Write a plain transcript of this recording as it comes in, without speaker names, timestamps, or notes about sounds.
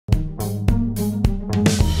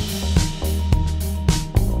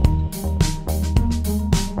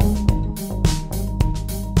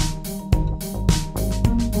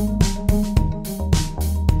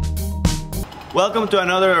Welcome to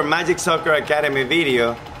another Magic Soccer Academy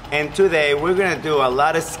video, and today we're going to do a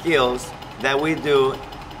lot of skills that we do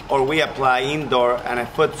or we apply indoor in a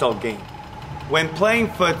futsal game. When playing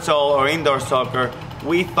futsal or indoor soccer,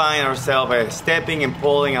 we find ourselves stepping and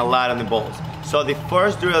pulling a lot on the balls. So the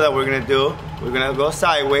first drill that we're going to do, we're going to go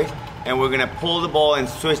sideways and we're going to pull the ball and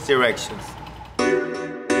switch directions.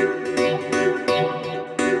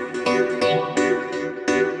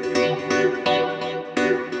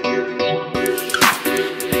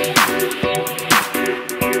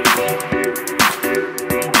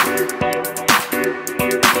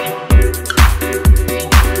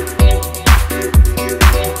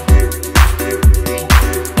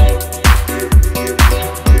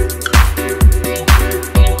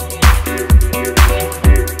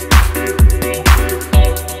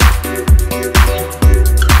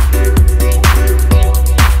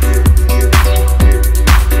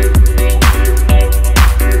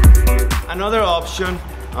 Another option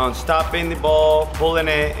on stopping the ball, pulling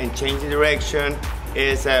it and changing direction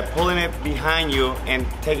is pulling it behind you and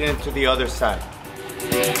taking it to the other side.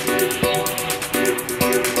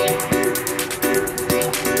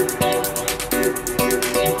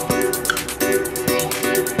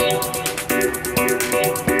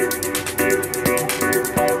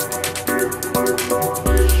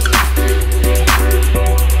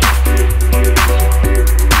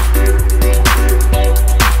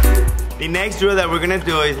 The next drill that we're gonna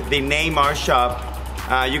do is the Neymar shove.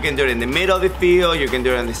 You can do it in the middle of the field, you can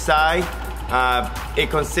do it on the side. It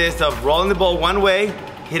consists of rolling the ball one way,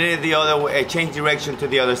 hitting it the other way, change direction to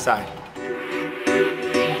the other side.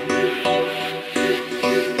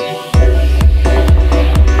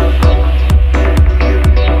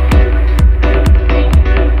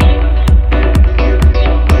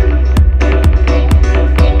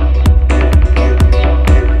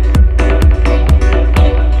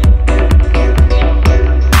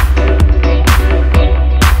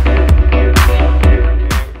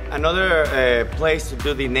 Another place to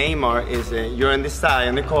do the Neymar is you're on the side,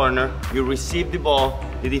 in the corner, you receive the ball,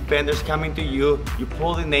 the defender's coming to you, you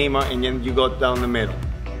pull the Neymar and then you go down the middle.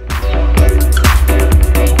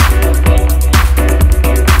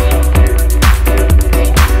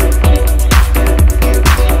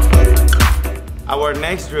 Our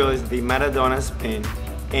next drill is the Maradona spin,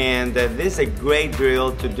 and this is a great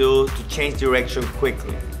drill to do to change direction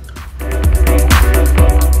quickly.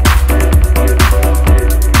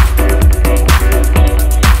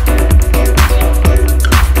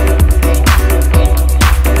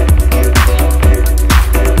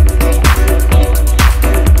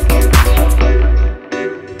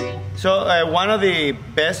 So one of the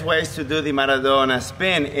best ways to do the Maradona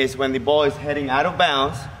spin is when the ball is heading out of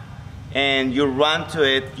bounds and you run to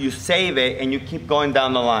it, you save it, and you keep going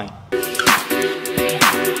down the line.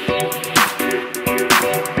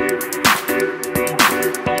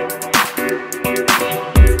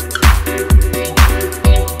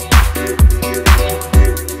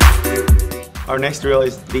 Our next drill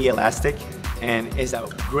is the elastic, and it's a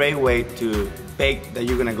great way to fake that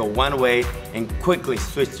you're gonna go one way and quickly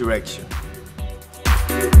switch direction.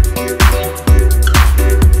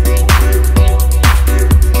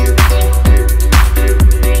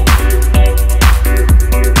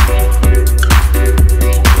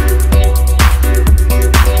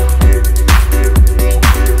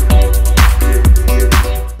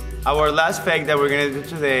 Our last fake that we're gonna do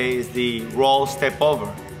today is the roll step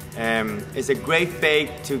over. It's a great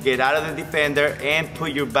fake to get out of the defender and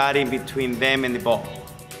put your body in between them and the ball.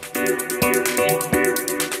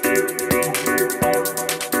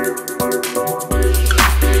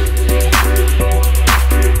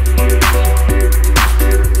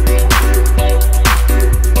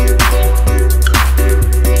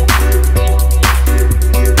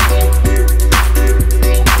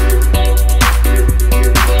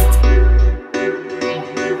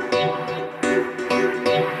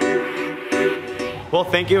 Well,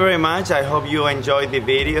 thank you very much. I hope you enjoyed the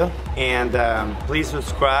video, and please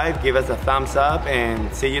subscribe, give us a thumbs up,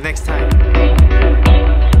 and see you next time.